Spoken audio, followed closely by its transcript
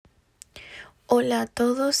Hola a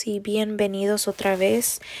todos y bienvenidos otra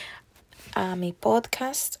vez a mi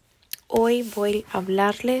podcast. Hoy voy a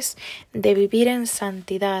hablarles de vivir en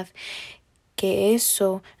santidad, que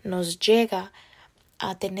eso nos llega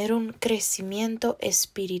a tener un crecimiento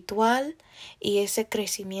espiritual y ese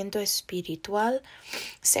crecimiento espiritual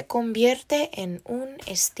se convierte en un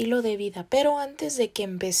estilo de vida. Pero antes de que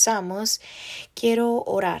empezamos, quiero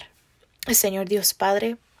orar. Señor Dios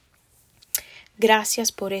Padre,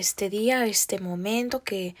 gracias por este día, este momento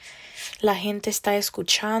que la gente está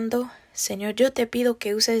escuchando. Señor, yo te pido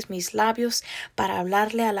que uses mis labios para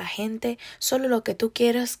hablarle a la gente solo lo que tú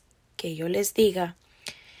quieras que yo les diga.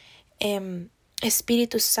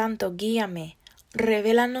 Espíritu Santo, guíame.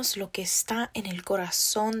 Revélanos lo que está en el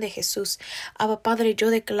corazón de Jesús. Abba Padre, yo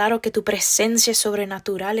declaro que tu presencia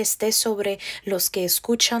sobrenatural esté sobre los que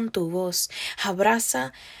escuchan tu voz.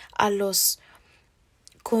 Abraza a los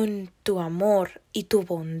con tu amor y tu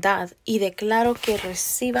bondad, y declaro que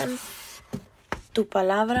reciban tu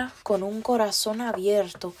palabra con un corazón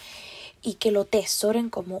abierto y que lo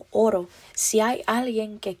tesoren como oro. Si hay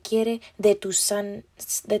alguien que quiere de tu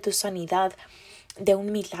sanidad, de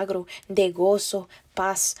un milagro, de gozo,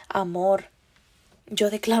 paz, amor,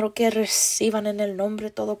 yo declaro que reciban en el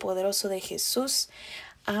nombre todopoderoso de Jesús.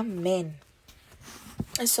 Amén.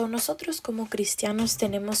 Nosotros como cristianos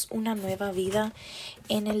tenemos una nueva vida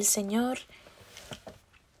en el Señor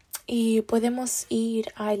y podemos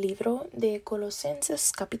ir al libro de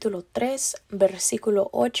Colosenses capítulo 3 versículo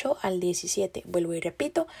 8 al 17. Vuelvo y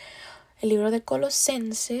repito, el libro de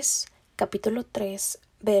Colosenses capítulo 3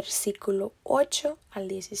 versículo 8 al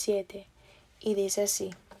 17 y dice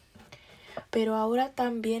así: pero ahora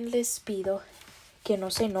también les pido que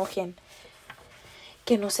no se enojen,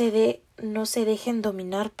 que no se dejen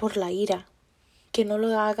dominar por la ira, que no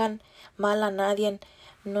lo hagan mal a nadie,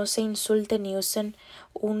 no se insulten ni usen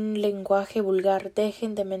un lenguaje vulgar,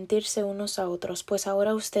 dejen de mentirse unos a otros, pues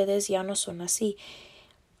ahora ustedes ya no son así.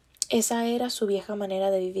 Esa era su vieja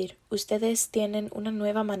manera de vivir. Ustedes tienen una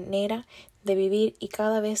nueva manera de vivir y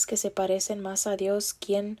cada vez que se parecen más a Dios,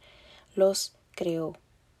 quien los creó.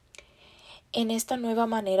 En esta nueva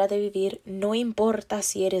manera de vivir, no importa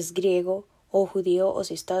si eres griego o judío, o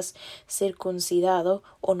si estás circuncidado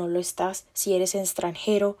o no lo estás, si eres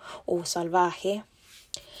extranjero o salvaje,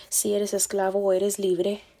 si eres esclavo o eres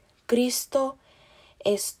libre, Cristo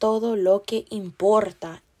es todo lo que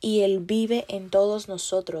importa y Él vive en todos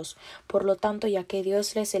nosotros. Por lo tanto, ya que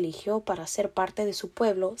Dios les eligió para ser parte de su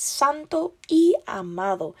pueblo santo y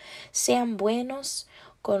amado, sean buenos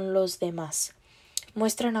con los demás.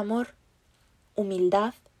 Muestren amor,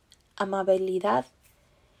 humildad, amabilidad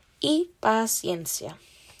y paciencia.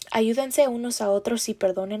 Ayúdense unos a otros y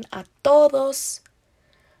perdonen a todos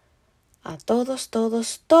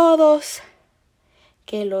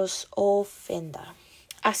que los ofenda.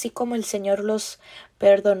 Así como el Señor los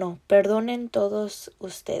perdonó, perdonen todos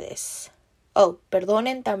ustedes.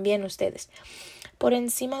 Perdonen también ustedes. Por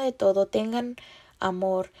encima de todo, tengan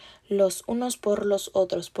amor los unos por los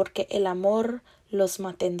otros, porque el amor los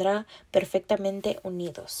mantendrá perfectamente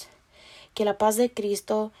unidos. Que la paz de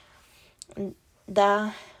Cristo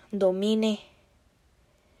domine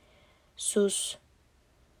sus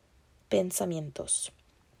pensamientos.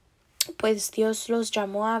 Pues Dios los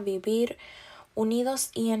llamó a vivir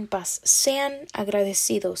unidos y en paz. Sean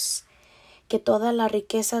agradecidos. Que toda la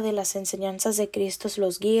riqueza de las enseñanzas de Cristo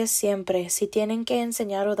los guíe siempre. Si tienen que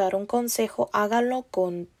enseñar o dar un consejo, háganlo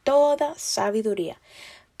con toda sabiduría.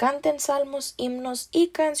 Canten salmos, himnos y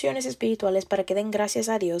canciones espirituales para que den gracias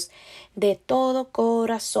a Dios de todo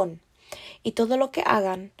corazón. Y todo lo que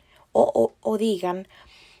hagan o digan,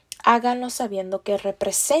 háganlo sabiendo que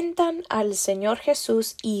representan al Señor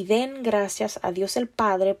Jesús y den gracias a Dios el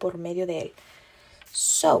Padre por medio de Él.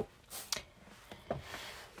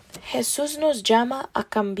 Jesús nos llama a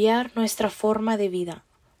cambiar nuestra forma de vida.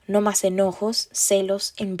 No más enojos,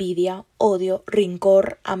 celos, envidia, odio,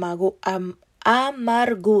 rencor,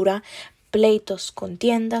 amargura, pleitos,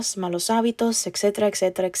 contiendas, malos hábitos, etcétera,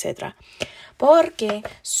 etcétera, etcétera. Porque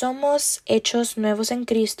somos hechos nuevos en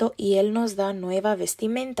Cristo y Él nos da nueva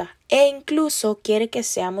vestimenta e incluso quiere que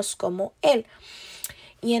seamos como Él.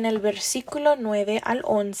 Y en el versículo 9 al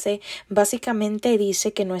 11 básicamente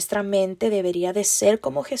dice que nuestra mente debería de ser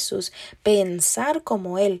como Jesús, pensar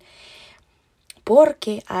como Él,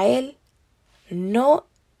 porque a Él no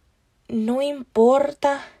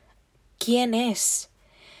importa quién es.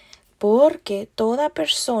 Porque toda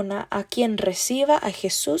persona a quien reciba a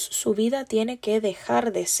Jesús, su vida tiene que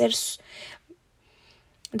dejar de ser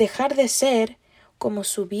como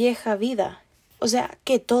su vieja vida O sea,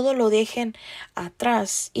 que todo lo dejen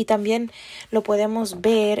atrás. Y también lo podemos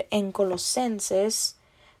ver en Colosenses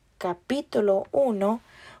capítulo 1,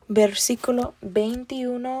 versículo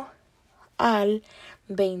 21 al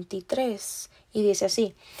 23. Y dice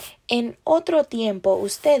así: en otro tiempo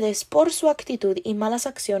ustedes, por su actitud y malas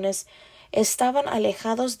acciones, estaban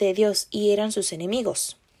alejados de Dios y eran sus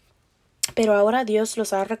enemigos. Pero ahora Dios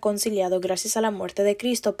los ha reconciliado gracias a la muerte de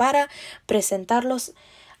Cristo para presentarlos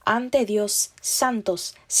ante Dios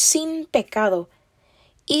santos, sin pecado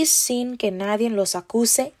y sin que nadie los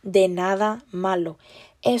acuse de nada malo.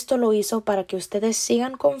 Esto lo hizo para que ustedes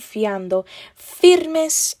sigan confiando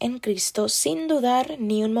firmes en Cristo sin dudar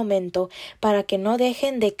ni un momento, para que no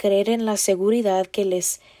dejen de creer en la seguridad que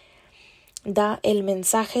les da el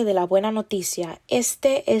mensaje de la buena noticia.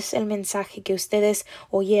 Este es el mensaje que ustedes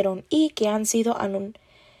oyeron y que han sido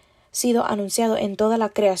anunciado en toda la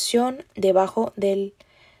creación debajo del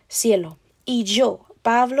cielo. Y yo,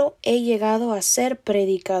 Pablo, he llegado a ser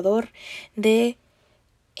predicador de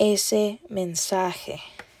ese mensaje.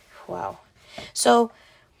 Wow. So,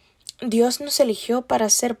 Dios nos eligió para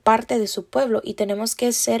ser parte de su pueblo y tenemos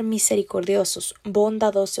que ser misericordiosos,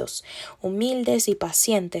 bondadosos, humildes y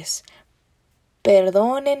pacientes.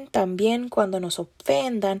 Perdonen también cuando nos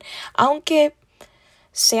ofendan, aunque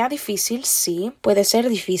sea difícil, sí, puede ser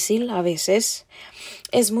difícil a veces.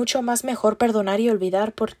 Es mucho más mejor perdonar y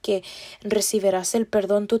olvidar, porque recibirás el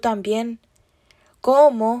perdón tú también,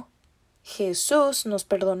 como Jesús nos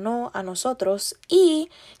perdonó a nosotros, y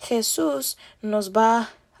Jesús nos va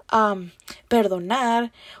a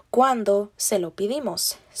perdonar cuando se lo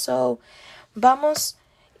pedimos. So, vamos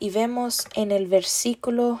y vemos en el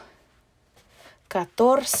versículo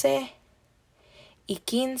 14 y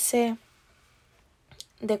 15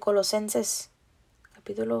 de Colosenses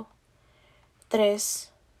capítulo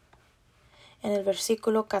 3. En el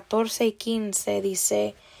versículo 14 y 15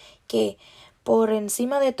 dice que por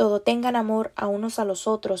encima de todo tengan amor a unos a los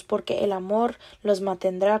otros, porque el amor los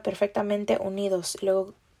mantendrá perfectamente unidos.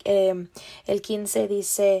 Luego el 15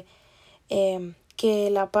 dice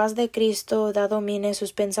que la paz de Cristo domine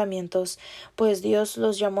sus pensamientos, pues Dios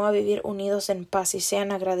los llamó a vivir unidos en paz y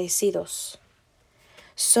sean agradecidos.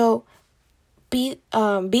 So,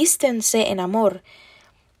 vístense en amor,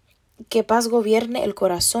 que paz gobierne el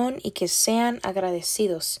corazón y que sean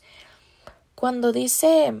agradecidos. Cuando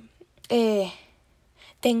dice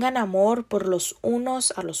tengan amor por los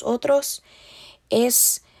unos a los otros,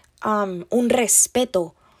 es un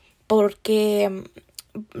respeto, porque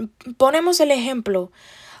ponemos el ejemplo,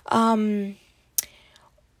 un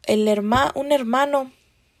hermano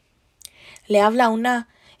le habla a una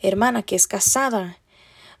hermana que es casada.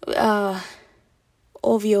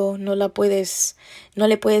 Obvio, no le puedes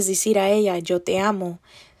decir a ella yo te amo,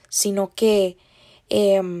 sino que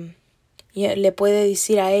le puede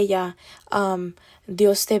decir a ella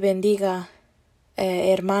Dios te bendiga,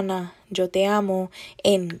 hermana, yo te amo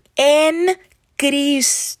en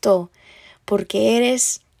Cristo, porque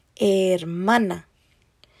eres hermana.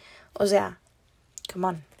 O sea,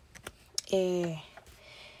 come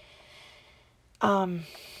on.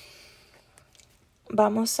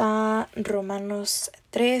 Vamos a Romanos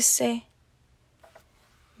 13,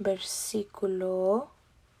 versículo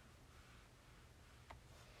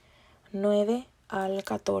 9 al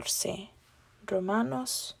 14.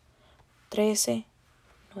 Romanos 13,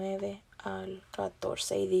 9 al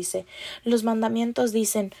 14. Y dice: los mandamientos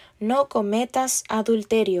dicen: no cometas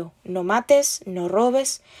adulterio, no mates, no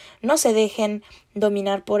robes, no se dejen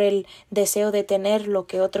dominar por el deseo de tener lo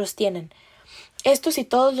que otros tienen. Estos y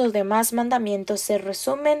todos los demás mandamientos se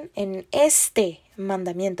resumen en este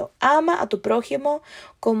mandamiento: ama a tu prójimo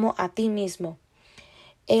como a ti mismo.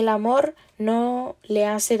 El amor no le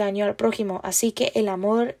hace daño al prójimo, así que el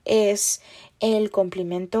amor es el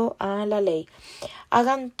complemento a la ley.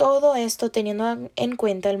 Hagan todo esto teniendo en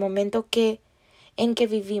cuenta el momento en que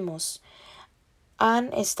vivimos.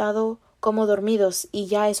 Han estado como dormidos y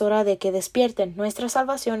ya es hora de que despierten. Nuestra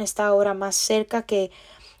salvación está ahora más cerca que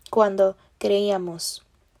cuando creíamos.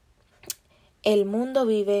 El mundo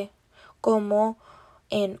vive como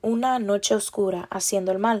en una noche oscura,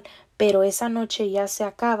 haciendo el mal, pero esa noche ya se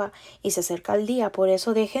acaba y se acerca el día. Por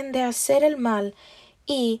eso dejen de hacer el mal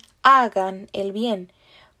y hagan el bien,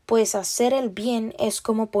 pues hacer el bien es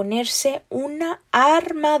como ponerse una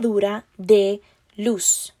armadura de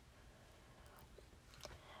luz.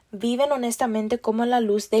 Viven honestamente como la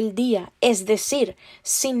luz del día, es decir,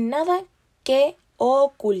 sin nada que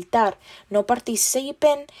ocultar. No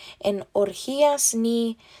participen en orgías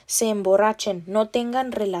ni se emborrachen. No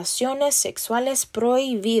tengan relaciones sexuales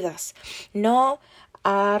prohibidas. No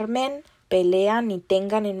armen pelea ni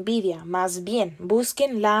tengan envidia. Más bien,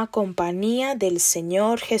 busquen la compañía del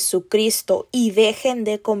Señor Jesucristo y dejen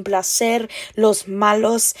de complacer los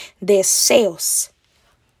malos deseos.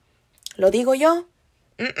 ¿Lo digo yo?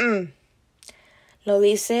 Lo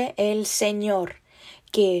dice el Señor,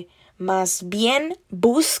 que más bien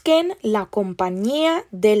busquen la compañía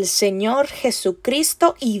del Señor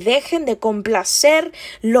Jesucristo y dejen de complacer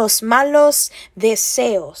los malos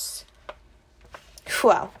deseos.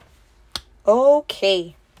 Wow.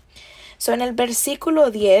 Ok. So en el versículo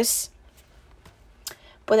 10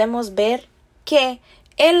 podemos ver que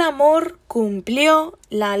el amor cumplió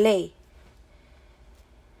la ley.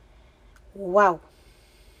 Wow.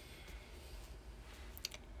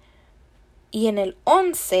 Y en el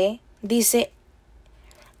 11 dice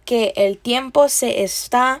que el tiempo se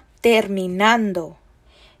está terminando.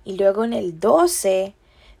 Y luego en el 12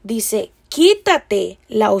 dice, quítate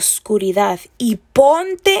la oscuridad y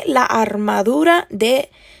ponte la armadura de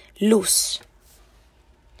luz.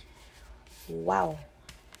 Wow.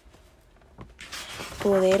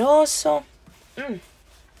 Poderoso.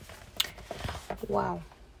 Wow.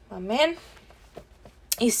 Amén.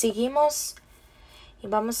 Y seguimos. Y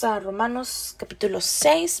vamos a Romanos capítulo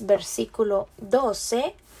 6, versículo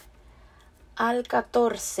 12 al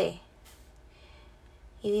 14.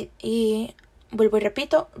 Y vuelvo y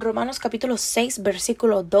repito, Romanos capítulo 6,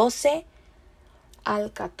 versículo 12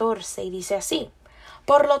 al 14. Y dice así: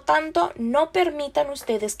 por lo tanto, no permitan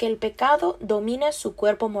ustedes que el pecado domine su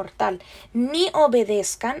cuerpo mortal, ni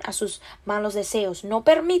obedezcan a sus malos deseos. No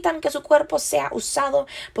permitan que su cuerpo sea usado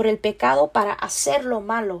por el pecado para hacer lo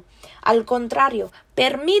malo. Al contrario,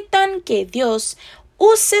 permitan que Dios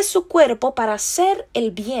use su cuerpo para hacer el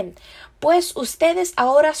bien, pues ustedes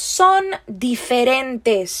ahora son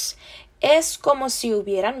diferentes. Es como si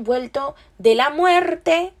hubieran vuelto de la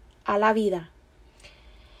muerte a la vida.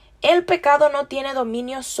 El pecado no tiene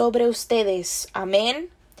dominio sobre ustedes. Amén.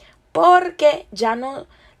 Porque ya no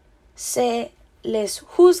se les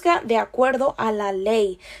juzga de acuerdo a la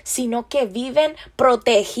ley, sino que viven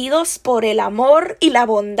protegidos por el amor y la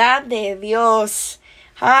bondad de Dios.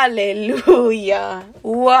 Aleluya.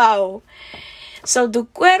 Wow. So tu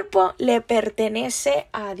cuerpo le pertenece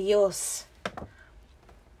a Dios.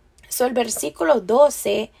 So el versículo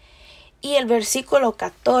 12 y el versículo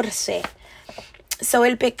 14. So,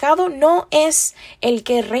 el pecado no es el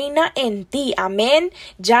que reina en ti. Amén.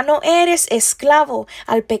 Ya no eres esclavo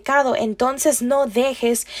al pecado. Entonces no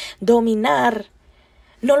dejes dominar.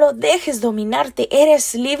 No lo dejes dominarte.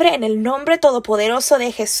 Eres libre en el nombre todopoderoso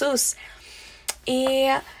de Jesús. Y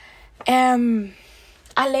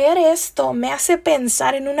al leer esto me hace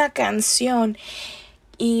pensar en una canción.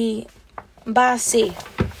 Y va así.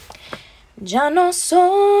 Ya no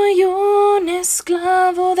soy un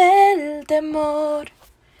esclavo del temor.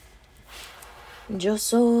 Yo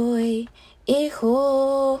soy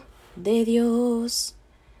hijo de Dios.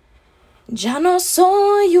 Ya no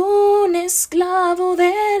soy un esclavo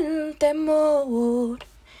del temor.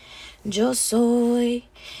 Yo soy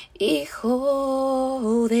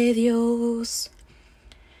hijo de Dios.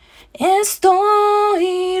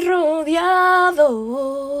 Estoy rodeado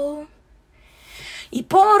y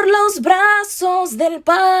por los brazos del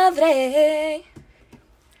Padre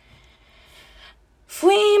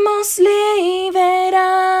fuimos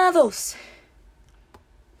liberados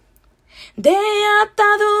de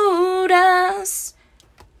ataduras.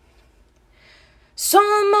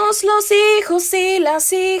 Somos los hijos y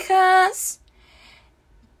las hijas.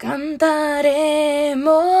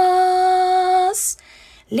 Cantaremos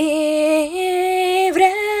libres.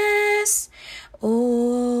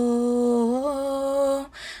 Oh,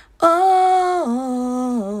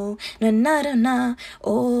 oh, na na na na.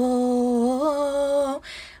 Oh,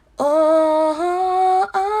 oh,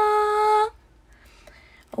 oh.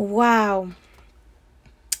 Wow.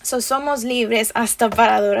 So somos libres hasta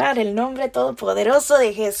para adorar el nombre todopoderoso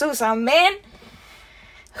de Jesús. Amén.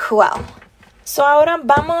 Wow. So ahora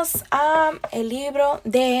vamos a el libro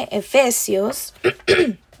de Efesios.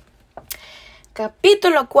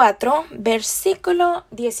 Capítulo 4, versículo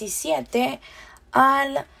 17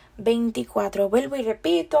 al 24. Vuelvo y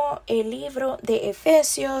repito, el libro de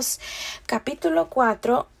Efesios, capítulo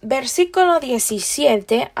 4, versículo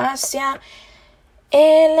 17 hacia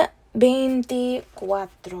el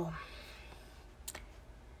 24.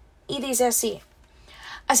 Y dice así: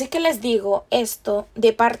 Así que les digo esto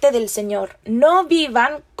de parte del Señor: no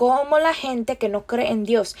vivan como la gente que no cree en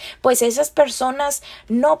Dios, pues esas personas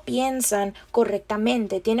no piensan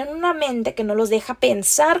correctamente, tienen una mente que no los deja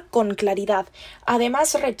pensar con claridad.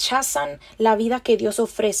 Además, rechazan la vida que Dios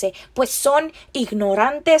ofrece, pues son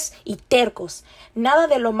ignorantes y tercos. Nada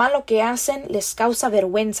de lo malo que hacen les causa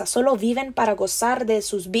vergüenza, solo viven para gozar de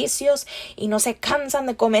sus vicios y no se cansan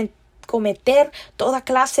de cometer toda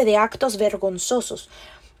clase de actos vergonzosos.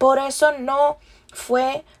 Por eso no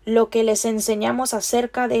fue lo que les enseñamos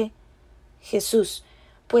acerca de Jesús,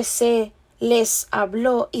 pues se les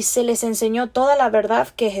habló y se les enseñó toda la verdad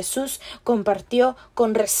que Jesús compartió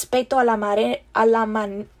con respecto a la manera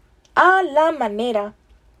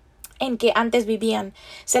en que antes vivían.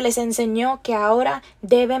 Se les enseñó que ahora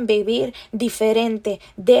deben vivir diferente.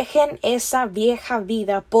 Dejen esa vieja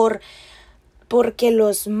vida porque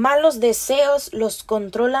los malos deseos los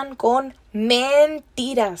controlan con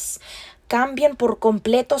mentiras. Cambien por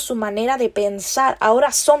completo su manera de pensar.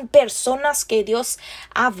 Ahora son personas que Dios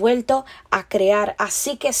ha vuelto a crear.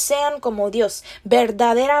 Así que sean como Dios,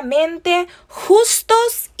 verdaderamente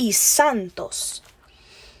justos y santos.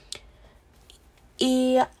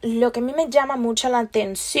 Y lo que a mí me llama mucho la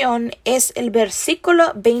atención es el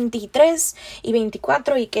versículo 23 y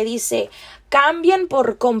 24 y que dice: cambien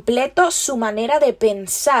por completo su manera de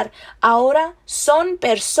pensar. Ahora son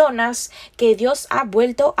personas que Dios ha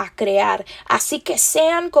vuelto a crear. Así que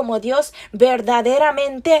sean como Dios,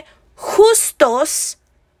 verdaderamente justos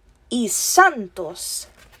y santos.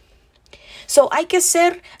 Hay que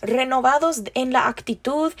ser renovados en la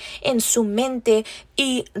actitud, en su mente,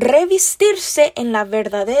 y revestirse en la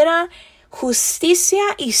verdadera justicia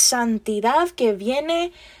y santidad que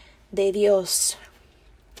viene de Dios.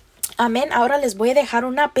 Amén. Ahora les voy a dejar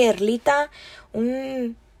una perlita,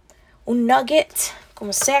 un nugget,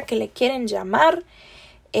 como sea que le quieren llamar.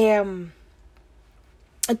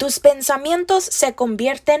 Tus pensamientos se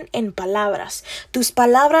convierten en palabras. Tus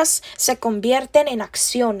palabras se convierten en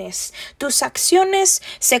acciones. Tus acciones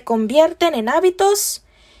se convierten en hábitos.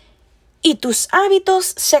 Y tus hábitos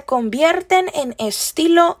se convierten en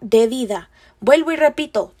estilo de vida. Vuelvo y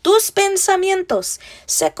repito, tus pensamientos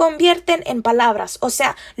se convierten en palabras. O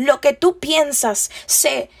sea, lo que tú piensas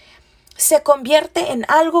se convierte en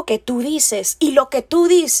algo que tú dices, y lo que tú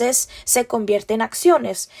dices se convierte en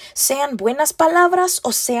acciones, sean buenas palabras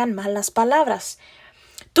o sean malas palabras.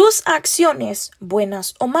 Tus acciones,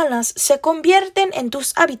 buenas o malas, se convierten en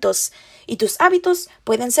tus hábitos, y tus hábitos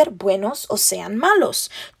pueden ser buenos o sean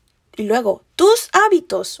malos. Y luego, tus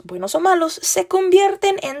hábitos, buenos o malos, se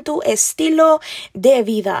convierten en tu estilo de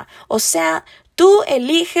vida. O sea, tú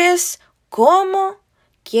eliges cómo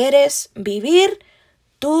quieres vivir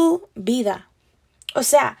tu vida. O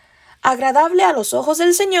sea, agradable a los ojos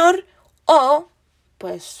del Señor, o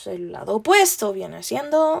pues el lado opuesto viene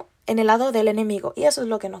siendo en el lado del enemigo. Y eso es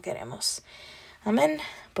lo que no queremos. Amén.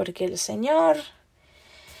 Porque el Señor,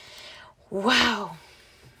 wow,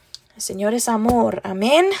 el Señor es amor.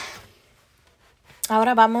 Amén.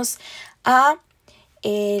 Ahora vamos a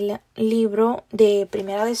el libro de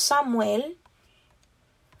Primera de Samuel.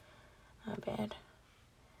 A ver.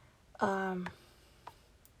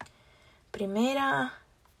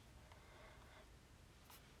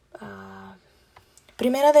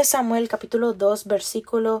 Primera de Samuel, capítulo 2,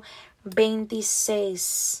 versículo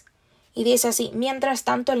 26. Y dice así: mientras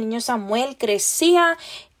tanto el niño Samuel crecía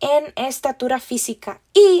en estatura física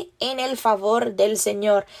y en el favor del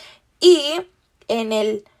Señor y en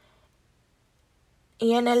el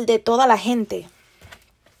de toda la gente.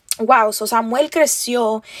 Wow, Samuel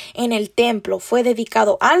creció en el templo, fue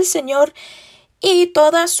dedicado al Señor y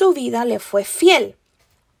toda su vida le fue fiel.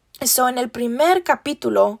 En el primer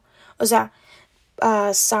capítulo,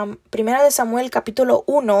 Primera de Samuel capítulo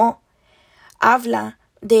 1 habla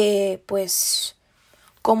de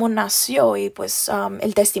cómo nació y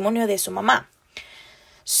el testimonio de su mamá.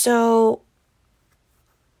 Su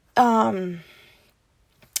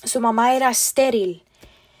mamá era estéril.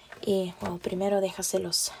 Y primero se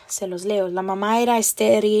los leo. La mamá era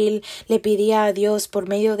estéril, le pedía a Dios por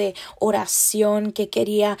medio de oración que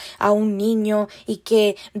quería a un niño y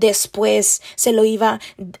que después se lo iba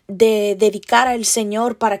de dedicar al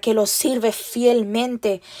Señor para que lo sirve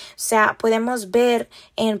fielmente. O sea, podemos ver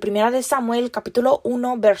en 1 de Samuel capítulo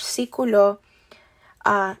 1 versículo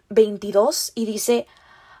 22 y dice: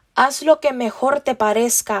 haz lo que mejor te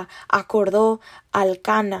parezca, acordó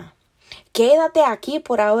Elcana. Quédate aquí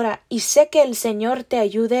por ahora y sé que el Señor te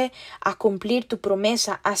ayude a cumplir tu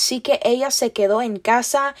promesa. Así que ella se quedó en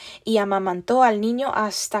casa y amamantó al niño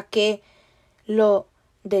hasta que lo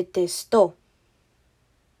detestó.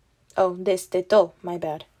 destetó, my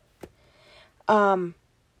bad.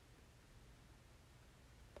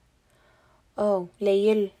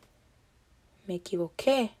 Me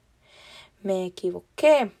equivoqué.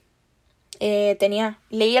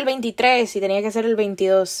 Leí el 23 y tenía que ser el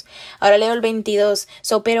 22. Ahora leo el 22.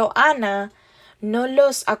 Pero Ana no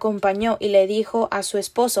los acompañó y le dijo a su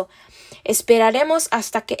esposo: esperaremos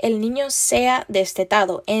hasta que el niño sea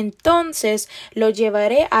destetado. Entonces lo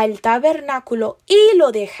llevaré al tabernáculo y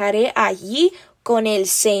lo dejaré allí con el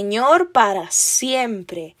Señor para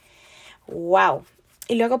siempre. Wow.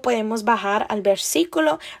 Y luego podemos bajar al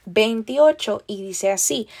versículo 28 y dice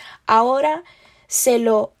así: ahora se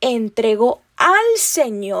lo entregó al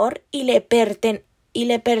Señor y le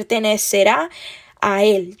pertenecerá a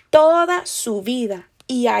él toda su vida.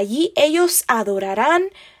 Y allí ellos adoraron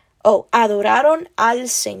al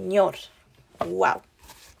Señor. Wow.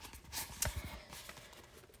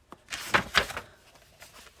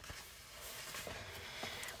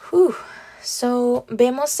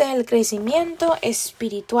 Vemos el crecimiento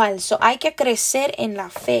espiritual. Hay que crecer en la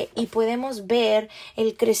fe y podemos ver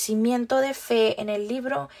el crecimiento de fe en el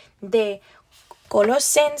libro de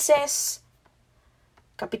Colosenses,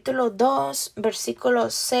 capítulo 2,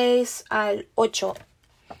 versículos 6 al 8.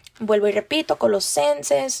 Vuelvo y repito,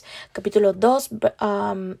 Colosenses, capítulo 2,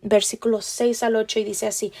 versículos 6 al 8, y dice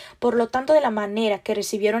así: por lo tanto, de la manera que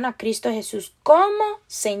recibieron a Cristo Jesús como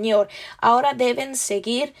Señor, ahora deben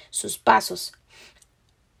seguir sus pasos.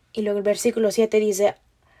 Y luego el versículo 7 dice: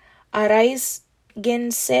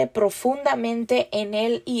 arraíguense profundamente en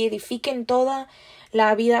Él y edifiquen toda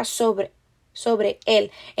la vida sobre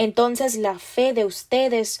Él. Entonces la fe de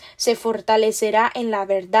ustedes se fortalecerá en la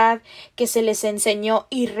verdad que se les enseñó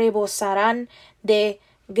y rebosarán de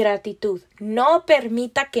gratitud. No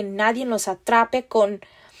permita que nadie los atrape con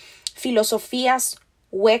filosofías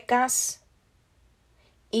huecas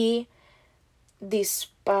y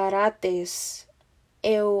disparates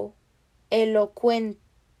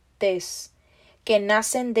elocuentes que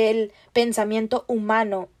nacen del pensamiento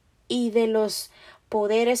humano y de los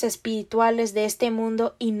poderes espirituales de este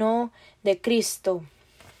mundo y no de Cristo.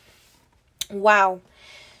 Wow.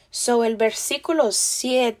 El versículo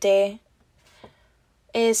 7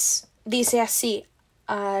 dice así: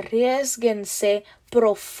 arriésguense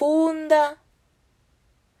profunda.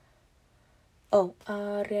 A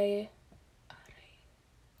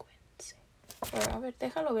ver,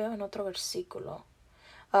 déjalo ver en otro versículo.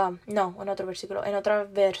 En otra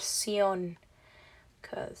versión.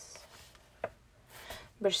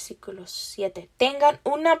 Versículo 7. Tengan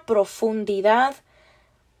una profundidad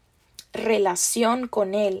relación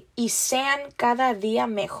con Él y sean cada día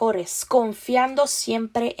mejores, confiando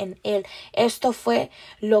siempre en Él. Esto fue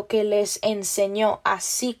lo que les enseñó,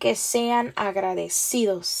 así que sean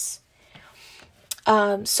agradecidos.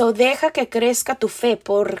 Deja que crezca tu fe,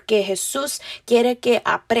 porque Jesús quiere que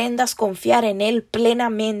aprendas a confiar en Él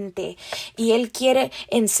plenamente y Él quiere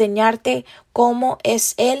enseñarte cómo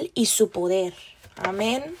es Él y su poder.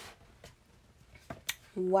 Amén.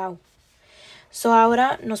 Wow.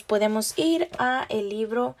 Ahora nos podemos ir a el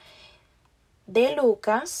libro de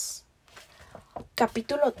Lucas,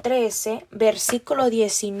 capítulo 13, versículo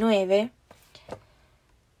 19.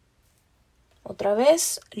 Otra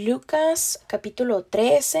vez, Lucas, capítulo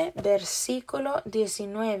 13, versículo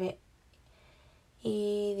 19.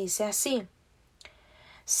 Y dice así: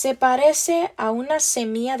 se parece a una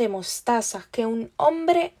semilla de mostaza que un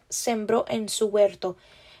hombre sembró en su huerto.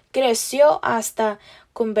 Creció hasta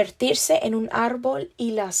convertirse en un árbol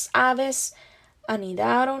y las aves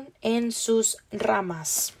anidaron en sus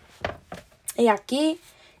ramas. Y aquí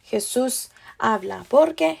Jesús habla,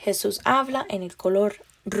 porque Jesús habla en el color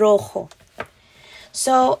rojo.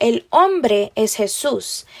 El hombre es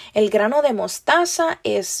Jesús. El grano de mostaza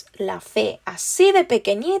es la fe, así de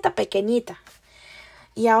pequeñita.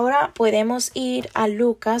 Y ahora podemos ir a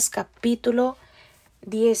Lucas capítulo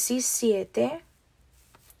 17,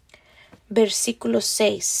 versículo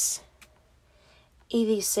 6. Y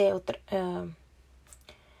dice: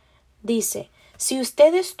 si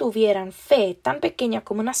ustedes tuvieran fe tan pequeña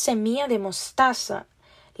como una semilla de mostaza,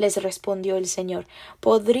 les respondió el Señor,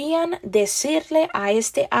 podrían decirle a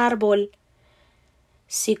este árbol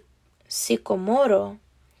sicómoro: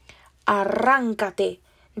 arráncate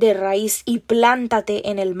de raíz y plántate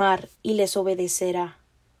en el mar, y les obedecerá.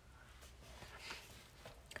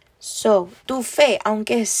 Tu fe,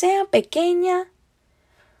 aunque sea pequeña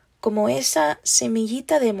como esa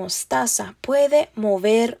semillita de mostaza, puede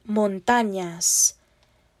mover montañas.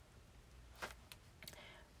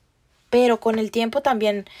 Pero con el tiempo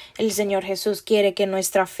también el Señor Jesús quiere que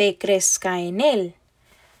nuestra fe crezca en Él.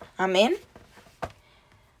 Amén.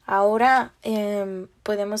 Ahora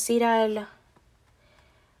podemos ir al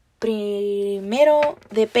primero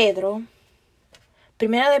de Pedro.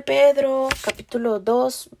 Primera de Pedro, capítulo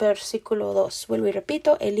 2, versículo 2. Vuelvo y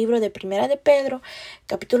repito, el libro de Primera de Pedro,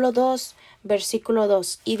 capítulo 2, versículo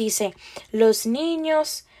 2. Y dice, los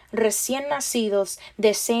niños recién nacidos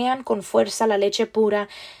desean con fuerza la leche pura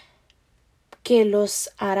que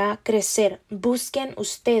los hará crecer. Busquen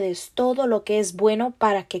ustedes todo lo que es bueno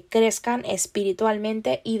para que crezcan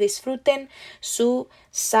espiritualmente y disfruten su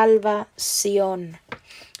salvación.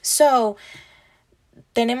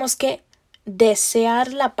 Tenemos que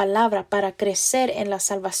desear la palabra para crecer en la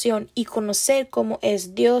salvación y conocer cómo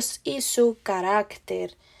es Dios y su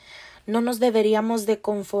carácter. No nos deberíamos de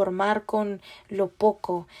conformar con lo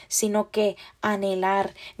poco, sino que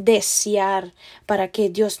anhelar, desear para que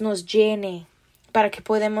Dios nos llene, para que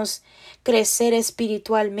podamos crecer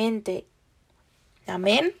espiritualmente.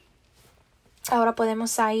 Amén. Ahora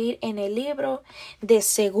podemos ir en el libro de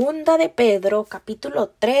Segunda de Pedro,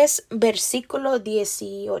 capítulo 3, versículo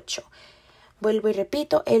 18. Vuelvo y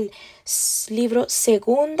repito, el libro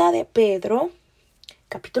Segunda de Pedro,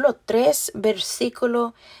 capítulo 3,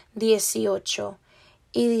 versículo 18.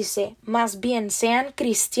 Y dice, más bien sean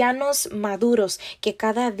cristianos maduros que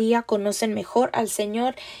cada día conocen mejor al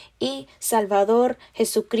Señor y Salvador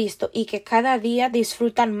Jesucristo y que cada día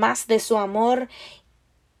disfrutan más de su amor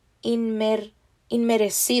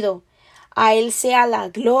inmerecido. A Él sea la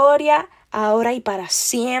gloria, ahora y para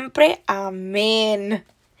siempre. Amén.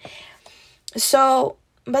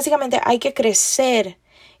 Básicamente hay que crecer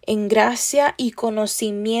en gracia y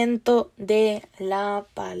conocimiento de la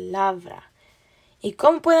palabra. ¿Y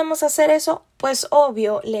cómo podemos hacer eso? Pues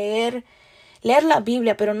obvio, leer la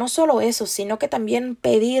Biblia, pero no solo eso, sino que también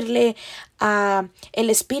pedirle a el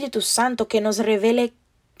Espíritu Santo que nos revele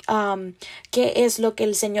qué es lo que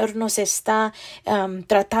el Señor nos está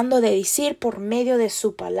tratando de decir por medio de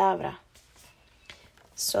su palabra.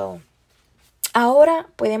 Ahora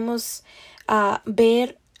podemos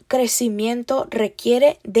ver crecimiento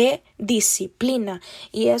requiere de disciplina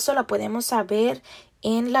y eso lo podemos saber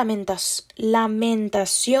en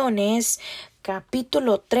Lamentaciones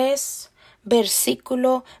capítulo 3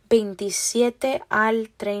 versículo 27 al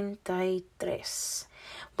 33.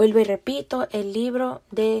 Vuelvo y repito, el libro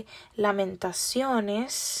de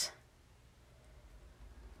Lamentaciones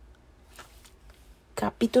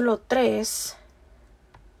capítulo 3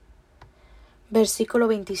 versículo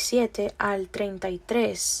 27 al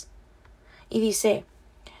 33. Y dice,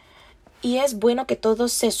 y es bueno que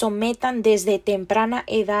todos se sometan desde temprana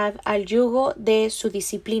edad al yugo de su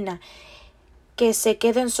disciplina, que se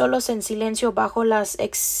queden solos en silencio bajo las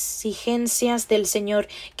exigencias del Señor,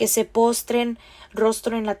 que se postren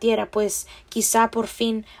rostro en la tierra, pues quizá por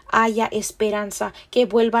fin haya esperanza, que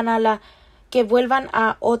vuelvan a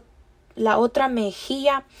la otra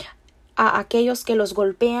mejilla a aquellos que los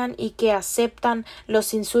golpean y que aceptan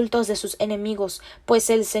los insultos de sus enemigos, pues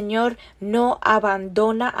el Señor no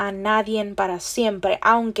abandona a nadie para siempre,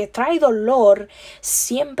 aunque trae dolor,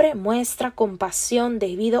 siempre muestra compasión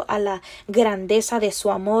debido a la grandeza de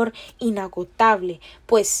su amor inagotable,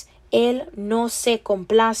 pues Él no se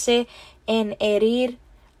complace en herir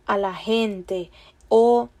a la gente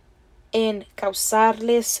o en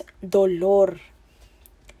causarles dolor.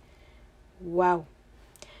 Wow.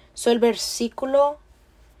 El versículo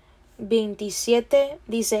 27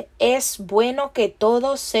 dice, es bueno que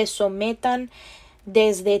todos se sometan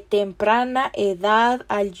desde temprana edad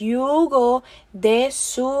al yugo de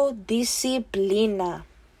su disciplina.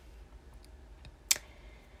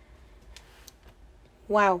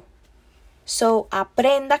 Wow.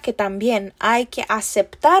 Aprenda que también hay que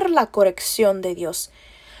aceptar la corrección de Dios.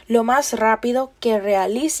 Lo más rápido que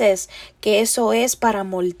realices que eso es para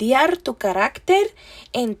moldear tu carácter,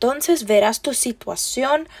 entonces verás tu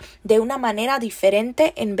situación de una manera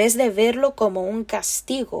diferente en vez de verlo como un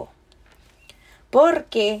castigo.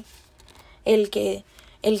 Porque el que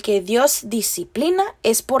Dios disciplina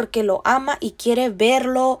es porque lo ama y quiere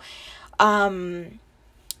verlo, con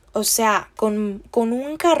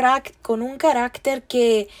un carácter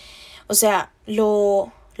que,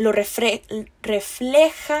 lo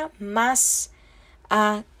refleja más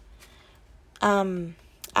a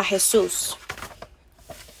Jesús.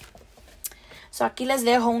 Aquí les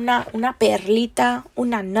dejo una perlita,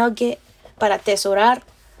 una nugget para atesorar.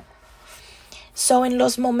 En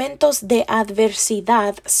los momentos de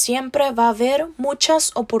adversidad siempre va a haber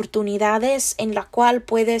muchas oportunidades en la cual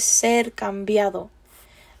puedes ser cambiado.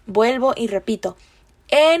 Vuelvo y repito.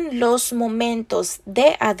 En los momentos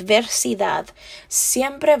de adversidad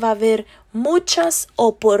siempre va a haber muchas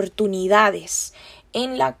oportunidades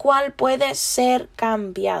en la cual puede ser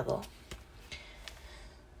cambiado.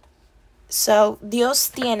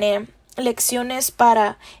 Dios tiene lecciones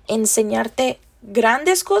para enseñarte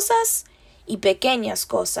grandes cosas y pequeñas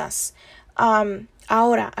cosas.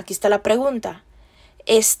 Ahora, aquí está la pregunta.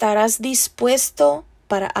 ¿Estarás dispuesto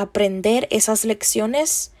para aprender esas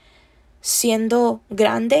lecciones siendo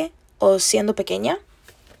grande o siendo pequeña?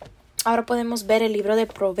 Ahora podemos ver el libro de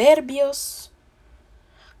Proverbios,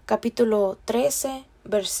 capítulo 13,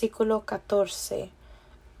 versículo 14.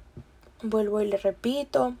 Vuelvo y le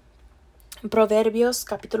repito. Proverbios,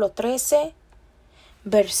 capítulo 13,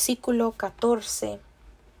 versículo 14.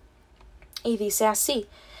 Y dice así: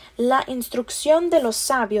 la instrucción de los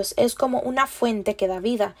sabios es como una fuente que da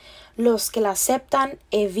vida. Los que la aceptan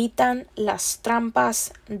evitan las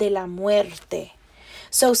trampas de la muerte.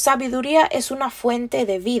 Sabiduría es una fuente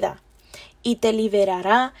de vida y te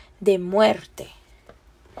liberará de muerte.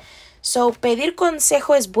 Pedir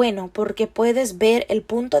consejo es bueno porque puedes ver el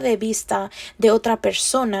punto de vista de otra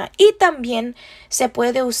persona y también se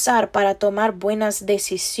puede usar para tomar buenas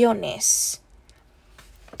decisiones.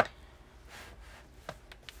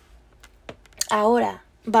 Ahora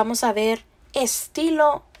vamos a ver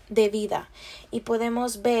estilo de vida y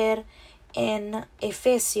podemos ver en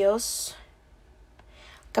Efesios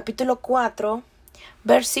capítulo 4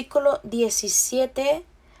 versículo 17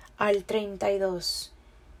 al 32.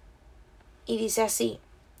 Y dice así: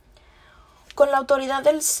 con la autoridad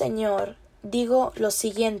del Señor digo lo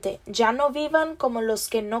siguiente, ya no vivan como los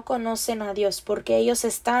que no conocen a Dios, porque ellos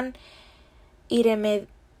están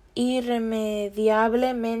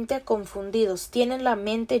irremediablemente confundidos, tienen la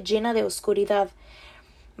mente llena de oscuridad,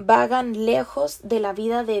 vagan lejos de la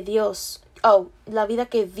vida de Dios, la vida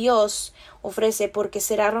que Dios ofrece, porque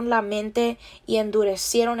cerraron la mente y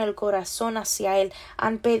endurecieron el corazón hacia Él,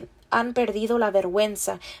 han perdido la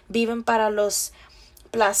vergüenza, viven para los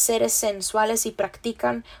placeres sensuales y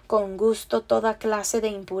practican con gusto toda clase de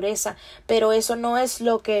impureza. Pero eso no es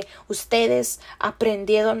lo que ustedes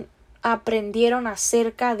aprendieron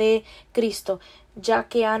acerca de Cristo, ya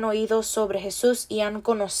que han oído sobre Jesús y han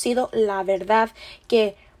conocido la verdad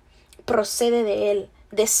que procede de Él.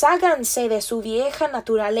 Desháganse de su vieja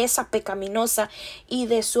naturaleza pecaminosa y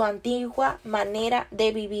de su antigua manera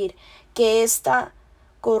de vivir, que está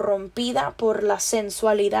corrompida por la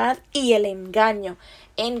sensualidad y el engaño.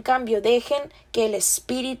 En cambio, dejen que el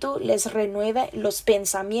Espíritu les renueve los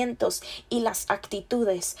pensamientos y las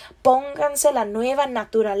actitudes. Pónganse la nueva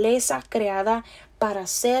naturaleza creada para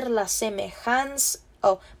ser a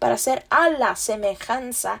la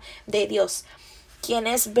semejanza de Dios, quien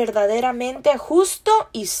es verdaderamente justo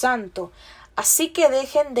y santo. Así que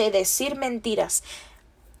dejen de decir mentiras.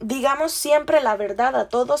 Digamos siempre la verdad a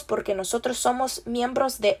todos, porque nosotros somos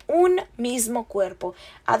miembros de un mismo cuerpo.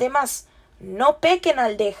 Además, no pequen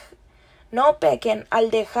al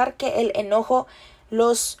dejar que el enojo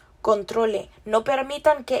los controle. No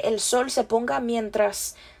permitan que el sol se ponga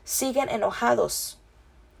mientras siguen enojados,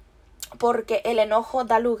 porque el enojo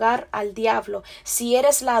da lugar al diablo. Si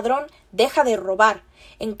eres ladrón, deja de robar.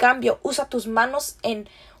 En cambio, usa tus manos en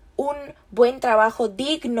un buen trabajo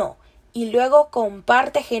digno y luego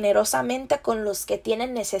comparte generosamente con los que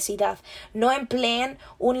tienen necesidad. No empleen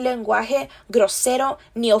un lenguaje grosero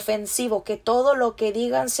ni ofensivo. Que todo lo que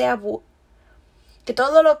digan sea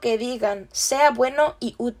bueno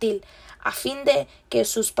y útil, a fin de que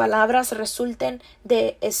sus palabras resulten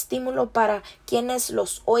de estímulo para quienes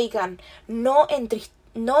los oigan. No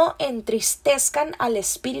entristezcan al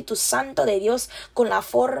Espíritu Santo de Dios con la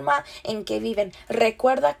forma en que viven.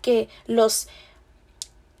 Recuerda que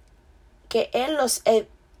Él los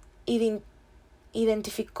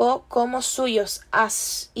identificó como suyos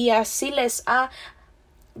y así les ha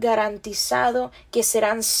garantizado que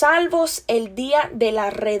serán salvos el día de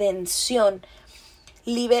la redención.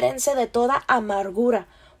 Libérense de toda amargura,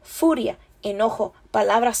 furia, enojo,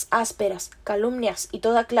 palabras ásperas, calumnias y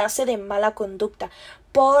toda clase de mala conducta.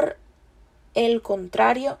 Por el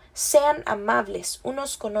contrario, sean amables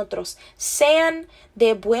unos con otros, sean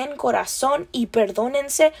de buen corazón y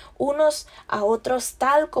perdónense unos a otros,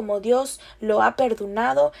 tal como Dios lo ha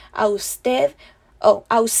perdonado a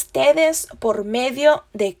ustedes por medio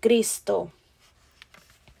de Cristo.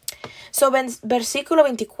 Versículo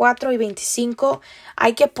 24 y 25,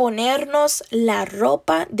 hay que ponernos la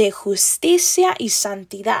ropa de justicia y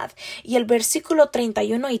santidad. Y el versículo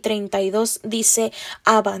 31 y 32 dice: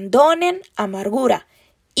 abandonen amargura,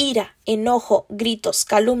 ira, enojo, gritos,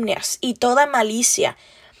 calumnias y toda malicia,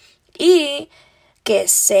 y que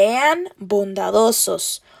sean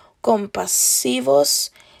bondadosos,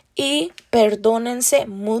 compasivos y perdónense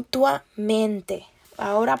mutuamente.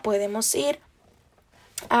 Ahora podemos ir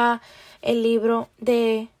a el libro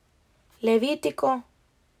de Levítico.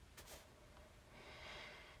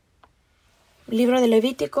 Libro de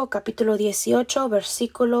Levítico, capítulo 18,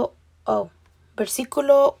 versículo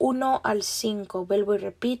 1 al 5. Vuelvo y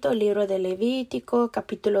repito, libro de Levítico,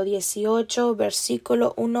 capítulo 18,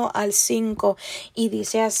 versículo 1 al 5. Y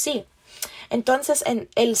dice así: Entonces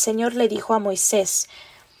el Señor le dijo a Moisés: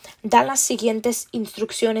 Da las siguientes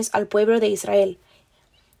instrucciones al pueblo de Israel.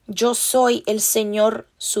 Yo soy el Señor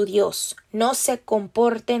su Dios. No se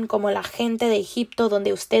comporten como la gente de Egipto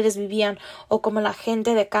donde ustedes vivían o como la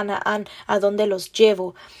gente de Canaán a donde los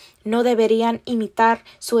llevo. No deberían imitar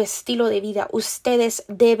su estilo de vida. Ustedes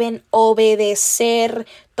deben obedecer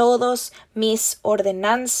todas mis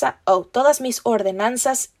ordenanzas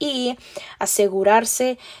y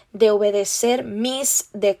asegurarse de obedecer mis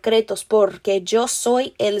decretos, porque yo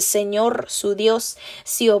soy el Señor su Dios.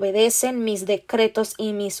 Si obedecen mis decretos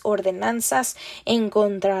y mis ordenanzas,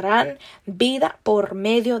 encontrarán vida por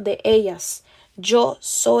medio de ellas. Yo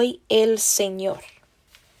soy el Señor.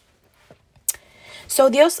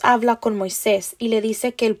 Dios habla con Moisés y le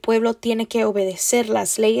dice que el pueblo tiene que obedecer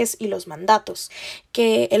las leyes y los mandatos,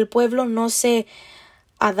 que el pueblo no se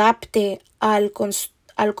adapte al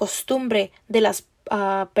costumbre de las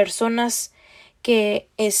personas que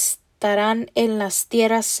estarán en las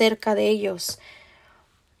tierras cerca de ellos,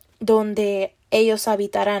 donde ellos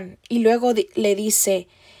habitarán. Y luego le dice: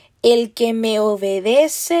 el que me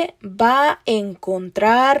obedece va a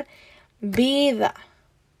encontrar vida.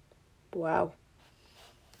 Wow.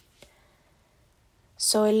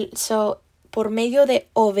 Por medio de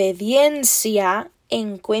obediencia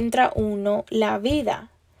encuentra uno la vida.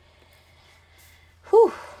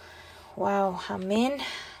 Wow, amén.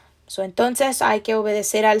 Entonces hay que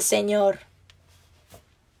obedecer al Señor.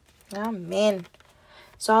 Amén.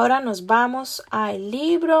 Ahora nos vamos al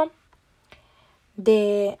libro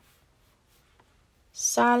de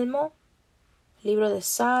Salmo,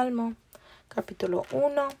 capítulo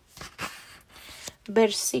 1,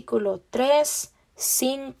 versículo 3,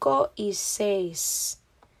 5 y 6.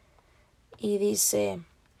 Y dice: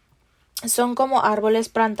 son como árboles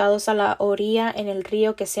plantados a la orilla en el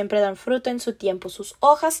río, que siempre dan fruto en su tiempo. Sus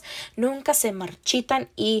hojas nunca se marchitan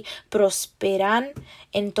y prosperan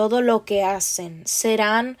en todo lo que hacen.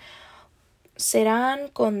 Serán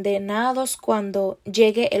condenados cuando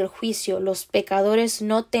llegue el juicio. Los pecadores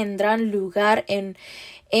no tendrán lugar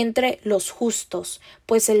entre los justos,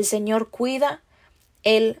 pues el Señor cuida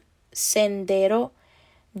el sendero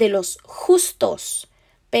de los justos,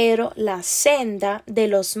 pero la senda de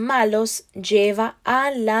los malos lleva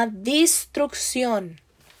a la destrucción.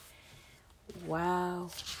 Wow.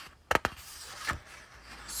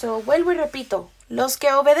 Vuelvo y repito: los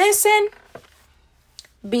que obedecen,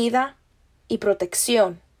 vida y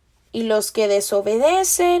protección, y los que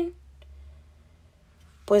desobedecen,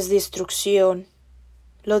 pues destrucción.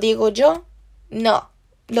 ¿Lo digo yo? No,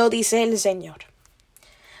 lo dice el Señor.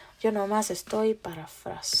 Yo nomás estoy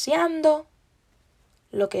parafraseando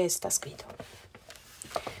lo que está escrito.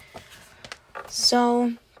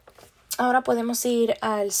 Ahora podemos ir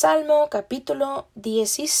al Salmo capítulo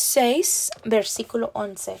 16, versículo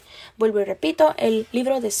 11. Vuelvo y repito, el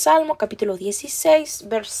libro de Salmo capítulo 16,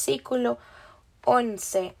 versículo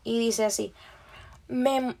 11. Y dice así: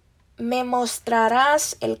 Me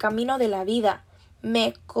mostrarás el camino de la vida,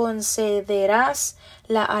 me concederás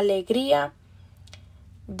la alegría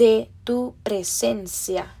de tu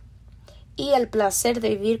presencia y el placer de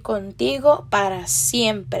vivir contigo para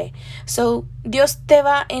siempre. Dios te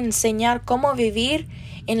va a enseñar cómo vivir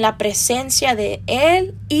en la presencia de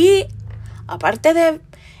Él, y aparte de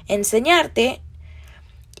enseñarte,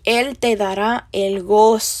 Él te dará el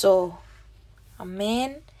gozo.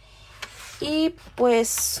 Amén. Y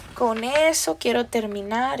pues con eso quiero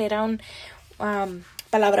terminar. Era una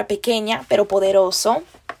palabra pequeña pero poderoso.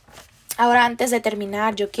 Ahora, antes de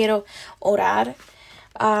terminar, yo quiero orar.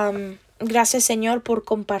 Gracias, Señor, por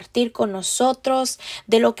compartir con nosotros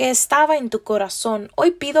de lo que estaba en tu corazón.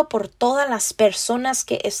 Hoy pido por todas las personas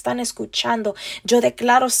que están escuchando. Yo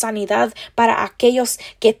declaro sanidad para aquellos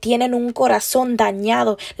que tienen un corazón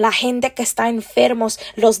dañado, la gente que está enfermos,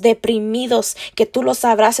 los deprimidos, que tú los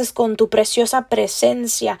abraces con tu preciosa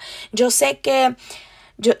presencia. Yo sé que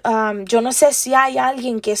yo no sé si hay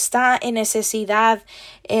alguien que está en necesidad,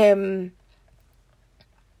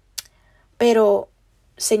 pero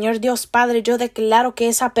Señor Dios Padre, yo declaro que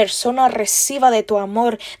esa persona reciba de tu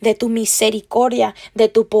amor, de tu misericordia, de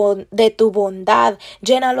tu bondad.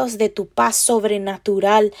 Llénalos de tu paz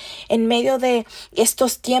sobrenatural en medio de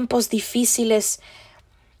estos tiempos difíciles.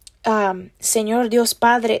 Señor Dios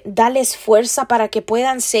Padre, dales fuerza para que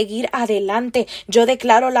puedan seguir adelante. Yo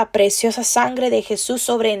declaro la preciosa sangre de Jesús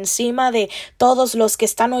sobre encima de todos los que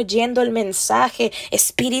están oyendo el mensaje.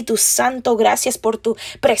 Espíritu Santo, gracias por tu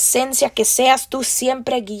presencia, que seas tú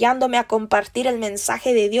siempre guiándome a compartir el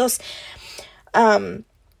mensaje de Dios.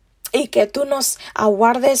 Y que tú nos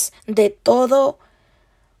aguardes de todo,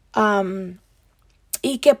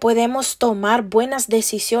 y que podemos tomar buenas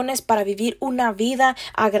decisiones para vivir una vida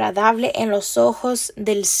agradable en los ojos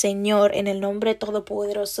del Señor, en el nombre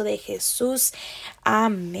todopoderoso de Jesús.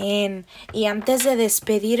 Amén. Y antes de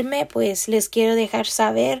despedirme, pues les quiero dejar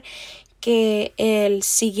saber que el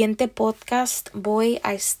siguiente podcast voy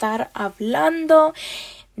a estar hablando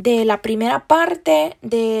de la primera parte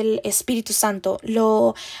del Espíritu Santo.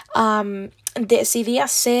 Lo decidí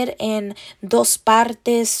hacer en 2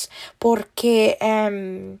 partes porque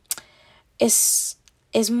es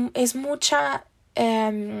mucha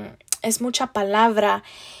palabra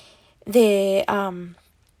de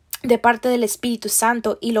parte del Espíritu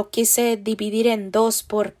Santo, y lo quise dividir en 2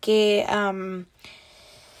 porque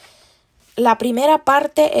la primera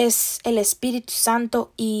parte es el Espíritu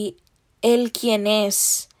Santo y Él quien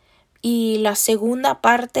es, y la segunda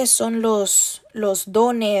parte son los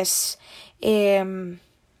dones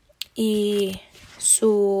y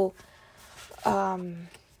su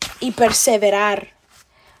y perseverar.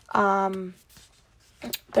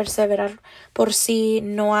 Perseverar. Por si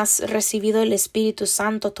no has recibido el Espíritu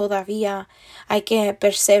Santo todavía, hay que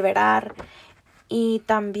perseverar. Y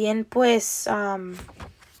también pues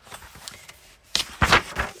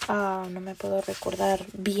no me puedo recordar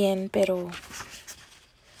bien, pero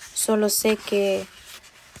solo sé que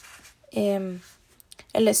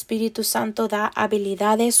el Espíritu Santo da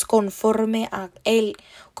habilidades conforme a Él,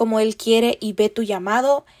 como Él quiere, y ve tu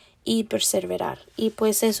llamado y perseverar. Y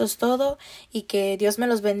pues eso es todo, y que Dios me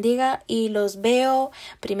los bendiga, y los veo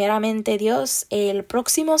primeramente Dios el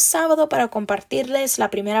próximo sábado para compartirles la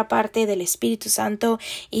primera parte del Espíritu Santo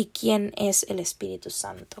y quién es el Espíritu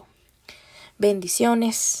Santo.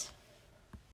 Bendiciones.